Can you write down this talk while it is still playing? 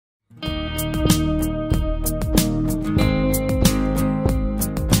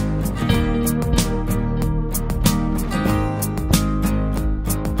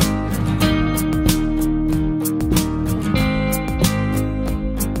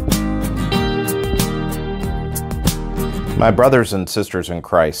My brothers and sisters in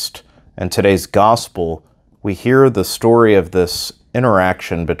Christ, in today's gospel, we hear the story of this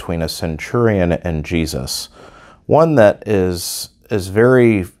interaction between a centurion and Jesus, one that is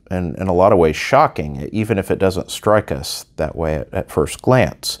very, in a lot of ways, shocking, even if it doesn't strike us that way at first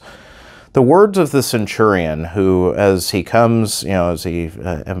glance. The words of the centurion who, as he comes, as he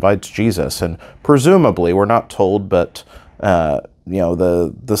invites Jesus, and presumably, we're not told, but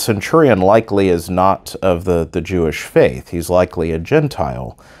the centurion likely is not of the Jewish faith. He's likely a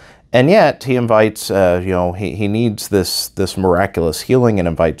Gentile. And yet he invites, he needs this miraculous healing and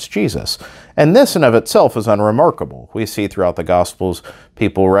invites Jesus. And this in of itself is unremarkable. We see throughout the Gospels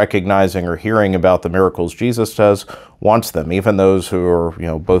people recognizing or hearing about the miracles Jesus does, wants them. Even those who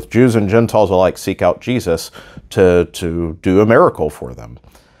are, both Jews and Gentiles alike seek out Jesus to do a miracle for them.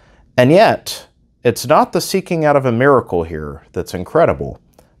 And yet, it's not the seeking out of a miracle here that's incredible,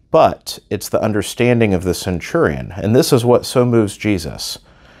 but it's the understanding of the centurion. And this is what so moves Jesus.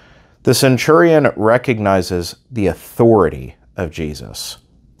 The centurion recognizes the authority of Jesus.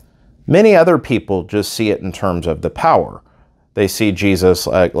 Many other people just see it in terms of the power. They see Jesus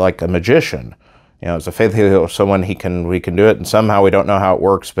like a magician. As a faithful healer, someone we can do it, and somehow we don't know how it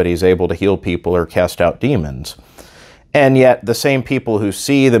works, but he's able to heal people or cast out demons. And yet the same people who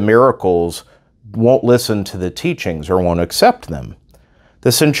see the miracles won't listen to the teachings or won't accept them.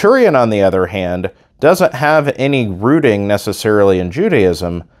 The centurion, on the other hand, doesn't have any rooting necessarily in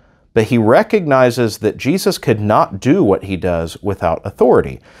Judaism, but he recognizes that Jesus could not do what he does without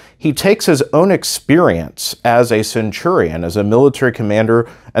authority. He takes his own experience as a centurion, as a military commander,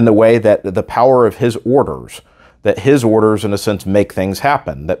 and the way that the power of his orders, in a sense, make things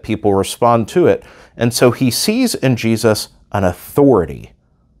happen, that people respond to it. And so he sees in Jesus an authority,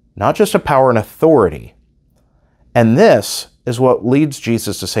 not just a power, an authority. And this is what leads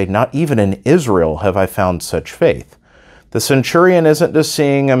Jesus to say, not even in Israel have I found such faith. The centurion isn't just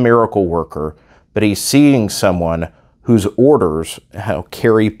seeing a miracle worker, but he's seeing someone whose orders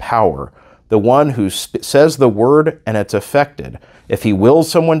carry power. The one who says the word and it's effected. If he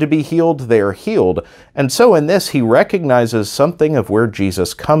wills someone to be healed, they are healed. And so in this, he recognizes something of where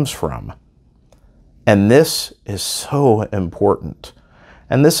Jesus comes from. And this is so important.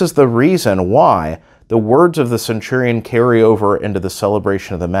 And this is the reason why the words of the centurion carry over into the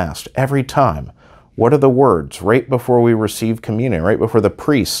celebration of the Mass every time. What are the words? Right before we receive communion, right before the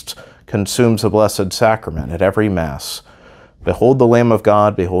priest consumes the Blessed Sacrament at every Mass. Behold the Lamb of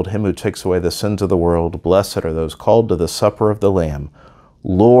God, behold him who takes away the sins of the world. Blessed are those called to the supper of the Lamb.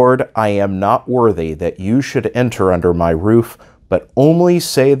 Lord, I am not worthy that you should enter under my roof, but only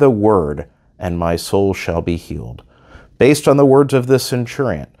say the word, and my soul shall be healed. Based on the words of this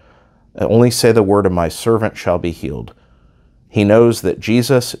centurion, only say the word, and my servant shall be healed. He knows that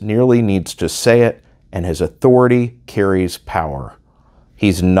Jesus merely needs to say it, and his authority carries power.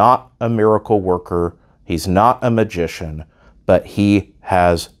 He's not a miracle worker. He's not a magician, but he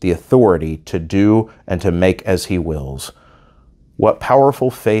has the authority to do and to make as he wills. What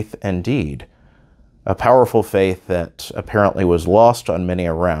powerful faith indeed. A powerful faith that apparently was lost on many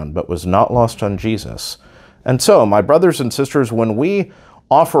around, but was not lost on Jesus. And so, my brothers and sisters, when we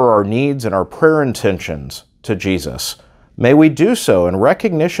offer our needs and our prayer intentions to Jesus, may we do so in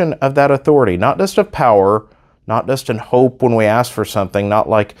recognition of that authority, not just of power, not just in hope when we ask for something, not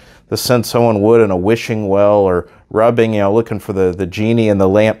like the sense someone would in a wishing well or rubbing, looking for the genie in the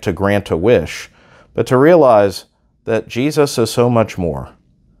lamp to grant a wish, but to realize that Jesus is so much more.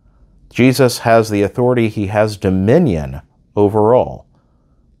 Jesus has the authority, he has dominion over all.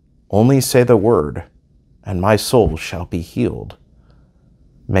 Only say the word, and my soul shall be healed.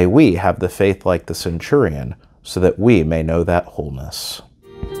 May we have the faith like the centurion, so that we may know that wholeness.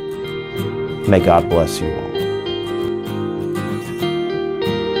 May God bless you all.